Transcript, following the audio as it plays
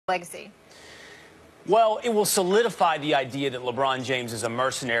legacy? Well, it will solidify the idea that LeBron James is a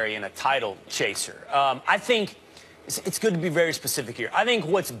mercenary and a title chaser. I think it's good to be very specific here. I think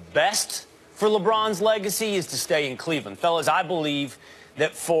what's best for LeBron's legacy is to stay in Cleveland. Fellas, I believe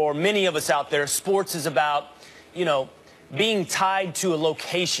that for many of us out there, sports is about, being tied to a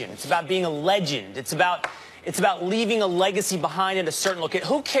location. It's about being a legend. It's about leaving a legacy behind at a certain location.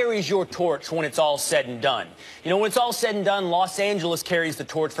 Who carries your torch when it's all said and done? When it's all said and done, Los Angeles carries the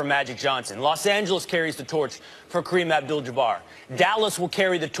torch for Magic Johnson. Los Angeles carries the torch for Kareem Abdul-Jabbar. Dallas will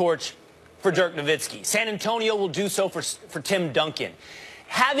carry the torch for Dirk Nowitzki. San Antonio will do so for Tim Duncan.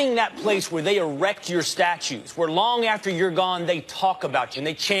 Having that place where they erect your statues, where long after you're gone, they talk about you and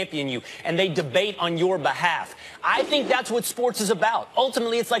they champion you and they debate on your behalf. I think that's what sports is about.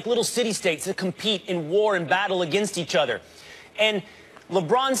 Ultimately, it's like little city-states that compete in war and battle against each other. And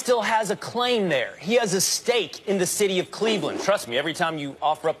LeBron still has a claim there. He has a stake in the city of Cleveland. Trust me, every time you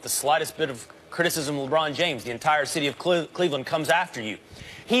offer up the slightest bit of criticism of LeBron James, the entire city of Cleveland comes after you.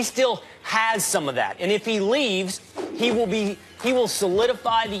 He still has some of that. And if he leaves, he will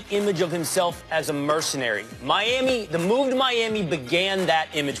solidify the image of himself as a mercenary. The move to Miami began that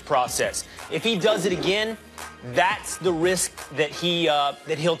image process. If he does it again, that's the risk that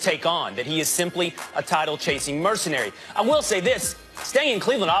he'll take on, that he is simply a title-chasing mercenary. I will say this, staying in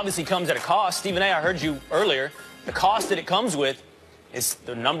Cleveland obviously comes at a cost. Stephen A., I heard you earlier. The cost that it comes with is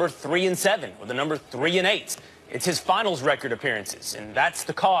the number 3-7 or the number 3-8. It's his finals record appearances, and that's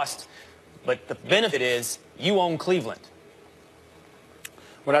the cost. But the benefit is you own Cleveland.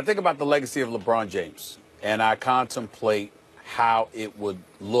 When I think about the legacy of LeBron James, and I contemplate how it would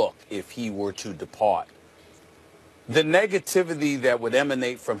look if he were to depart, the negativity that would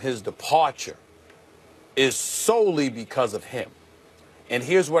emanate from his departure is solely because of him. And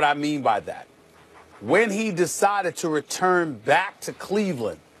here's what I mean by that. When he decided to return back to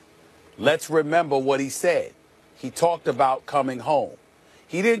Cleveland, let's remember what he said. He talked about coming home.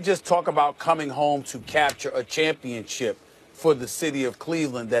 He didn't just talk about coming home to capture a championship for the city of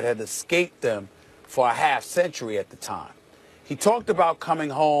Cleveland that had escaped them for a half century at the time. He talked about coming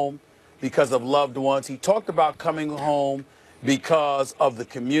home because of loved ones. He talked about coming home because of the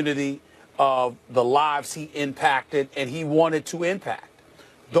community, of the lives he impacted and he wanted to impact.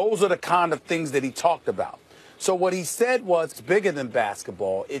 Those are the kind of things that he talked about. So what he said was it's bigger than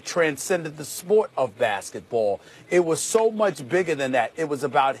basketball. It transcended the sport of basketball. It was so much bigger than that. It was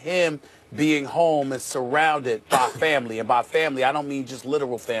about him being home and surrounded by family. And by family, I don't mean just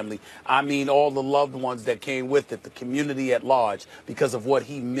literal family. I mean all the loved ones that came with it, the community at large, because of what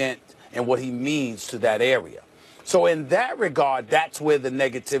he meant and what he means to that area. So in that regard, that's where the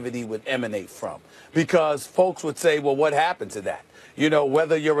negativity would emanate from. Because folks would say, well, what happened to that?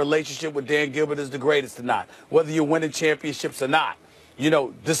 Whether your relationship with Dan Gilbert is the greatest or not, whether you're winning championships or not,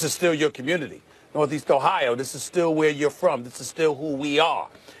 this is still your community. Northeast Ohio, this is still where you're from. This is still who we are.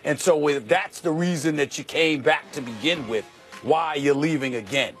 And so if that's the reason that you came back to begin with, why you're leaving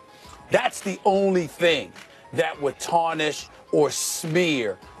again. That's the only thing that would tarnish or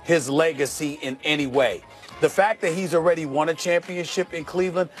smear his legacy in any way. The fact that he's already won a championship in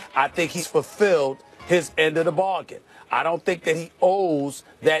Cleveland, I think he's fulfilled his end of the bargain. I don't think that he owes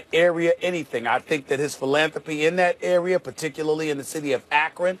that area anything. I think that his philanthropy in that area, particularly in the city of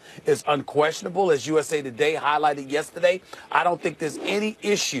Akron, is unquestionable, as USA Today highlighted yesterday. I don't think there's any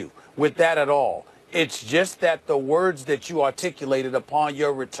issue with that at all. It's just that the words that you articulated upon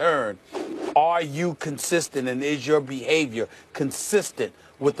your return, are you consistent and is your behavior consistent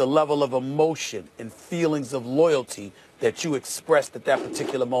with the level of emotion and feelings of loyalty that you expressed at that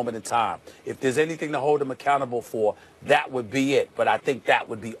particular moment in time? If there's anything to hold him accountable for, that would be it. But I think that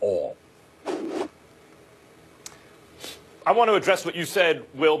would be all. I want to address what you said,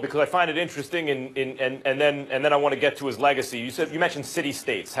 Will, because I find it interesting, and then I want to get to his legacy. You mentioned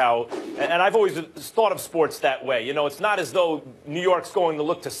city-states, and I've always thought of sports that way. It's not as though New York's going to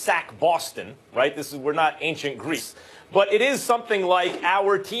look to sack Boston, right? We're not ancient Greece. But it is something like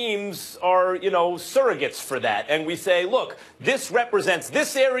our teams are, surrogates for that. And we say, look, this represents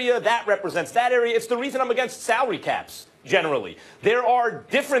this area, that represents that area. It's the reason I'm against salary caps, generally. There are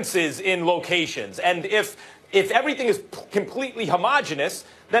differences in locations. And if everything is completely homogenous,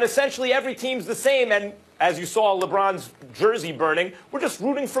 then essentially every team's the same. And as you saw LeBron's jersey burning, we're just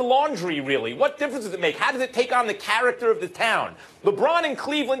rooting for laundry, really. What difference does it make? How does it take on the character of the town? LeBron in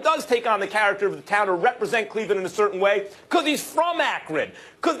Cleveland does take on the character of the town or represent Cleveland in a certain way because he's from Akron,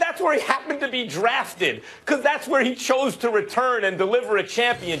 because that's where he happened to be drafted, because that's where he chose to return and deliver a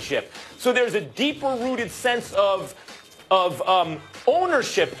championship. So there's a deeper-rooted sense of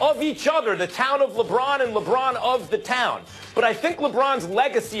ownership of each other, the town of LeBron and LeBron of the town. But I think LeBron's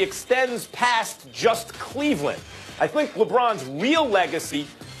legacy extends past just Cleveland. I think LeBron's real legacy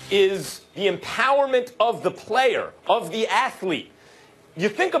is the empowerment of the player, of the athlete. You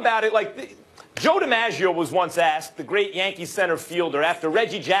think about it like Joe DiMaggio was once asked, the great Yankees center fielder, after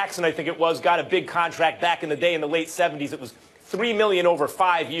Reggie Jackson, I think it was, got a big contract back in the day in the late 70s. It was $3 million over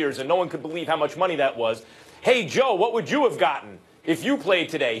 5 years, and no one could believe how much money that was. Hey, Joe, what would you have gotten if you played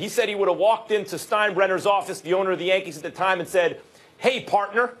today? He said he would have walked into Steinbrenner's office, the owner of the Yankees at the time, and said, hey,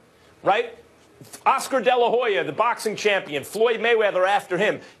 partner, right? Oscar De La Hoya, the boxing champion, Floyd Mayweather after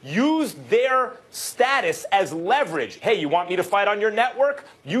him, used their status as leverage. Hey, you want me to fight on your network?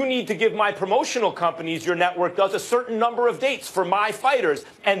 You need to give my promotional companies your network does a certain number of dates for my fighters,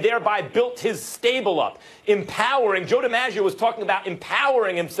 and thereby built his stable up. Empowering, Joe DiMaggio was talking about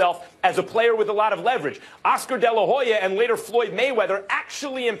empowering himself as a player with a lot of leverage. Oscar De La Hoya and later Floyd Mayweather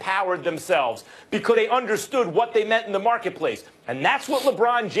actually empowered themselves because they understood what they meant in the marketplace. And that's what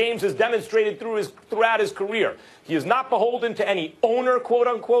LeBron James has demonstrated throughout his career. He is not beholden to any owner, quote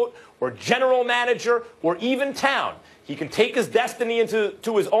unquote, or general manager, or even town. He can take his destiny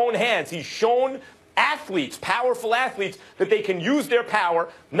into his own hands. He's shown athletes, powerful athletes, that they can use their power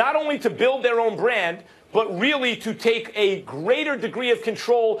not only to build their own brand, but really to take a greater degree of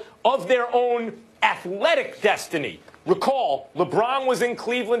control of their own athletic destiny. Recall, LeBron was in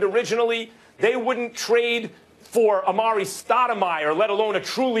Cleveland originally. They wouldn't trade for Amari Stoudemire, let alone a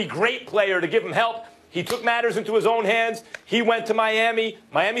truly great player to give him help. He took matters into his own hands. He went to Miami.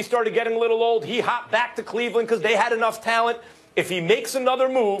 Miami started getting a little old. He hopped back to Cleveland because they had enough talent. If he makes another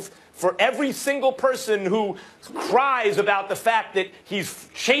move, for every single person who cries about the fact that he's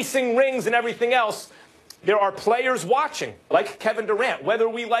chasing rings and everything else, there are players watching, like Kevin Durant, whether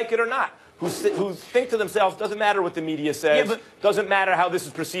we like it or not, who think to themselves, doesn't matter what the media says, doesn't matter how this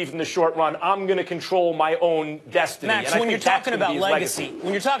is perceived in the short run, I'm going to control my own destiny. Max, when you're talking about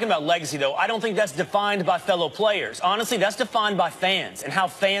legacy, though, I don't think that's defined by fellow players. Honestly, that's defined by fans and how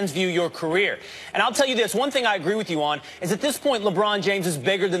fans view your career. And I'll tell you this, one thing I agree with you on is at this point, LeBron James is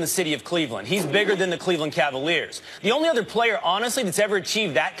bigger than the city of Cleveland. He's bigger than the Cleveland Cavaliers. The only other player, honestly, that's ever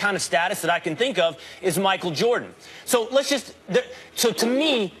achieved that kind of status that I can think of is Michael Jordan. So so to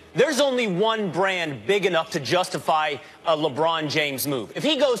me, there's only one brand big enough to justify a LeBron James move. If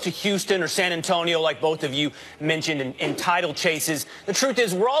he goes to Houston or San Antonio, like both of you mentioned, in title chases, the truth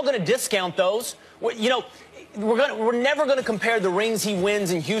is we're all going to discount those. We're never going to compare the rings he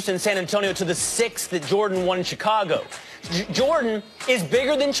wins in Houston and San Antonio to the 6 that Jordan won in Chicago. Jordan is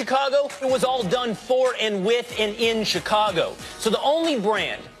bigger than Chicago. It was all done for and with and in Chicago. So the only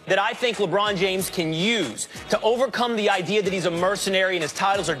brand that I think LeBron James can use to overcome the idea that he's a mercenary and his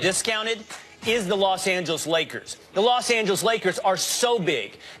titles are discounted is the Los Angeles Lakers. The Los Angeles Lakers are so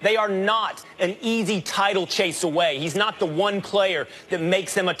big. They are not an easy title chase away. He's not the one player that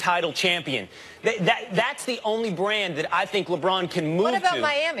makes them a title champion. That's the only brand that I think LeBron can move to. What about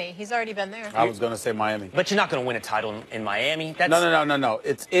Miami? He's already been there. I was going to say Miami. But you're not going to win a title in Miami. No.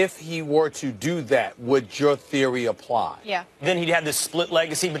 It's if he were to do that, would your theory apply? Yeah. Then he'd have this split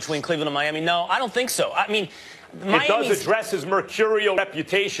legacy between Cleveland and Miami. No, I don't think so. I mean, it does address his mercurial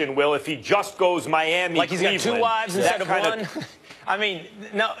reputation, Will, if he just goes Miami, like he's Cleveland. got 2 wives instead of one. I mean,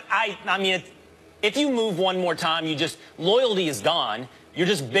 no, I mean, if you move one more time, loyalty is gone. You're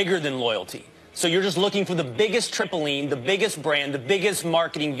just bigger than loyalty. So you're just looking for the biggest trampoline, the biggest brand, the biggest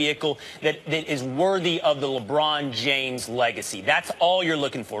marketing vehicle that is worthy of the LeBron James legacy. That's all you're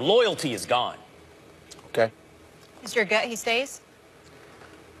looking for. Loyalty is gone. Okay. Is your gut he stays?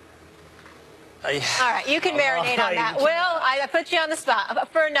 All right, you can marinate on that. Will, I put you on the spot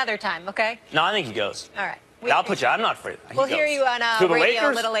for another time, okay? No, I think he goes. All right. I'll put you. I'm not afraid. We'll hear you on radio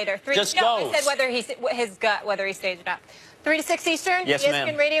a little later. Just I said his gut, whether he stays or not. 3 to 6 Eastern. Yes, ma'am.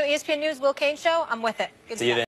 ESPN Radio, ESPN News, Will Kane Show. I'm with it. Good See you then.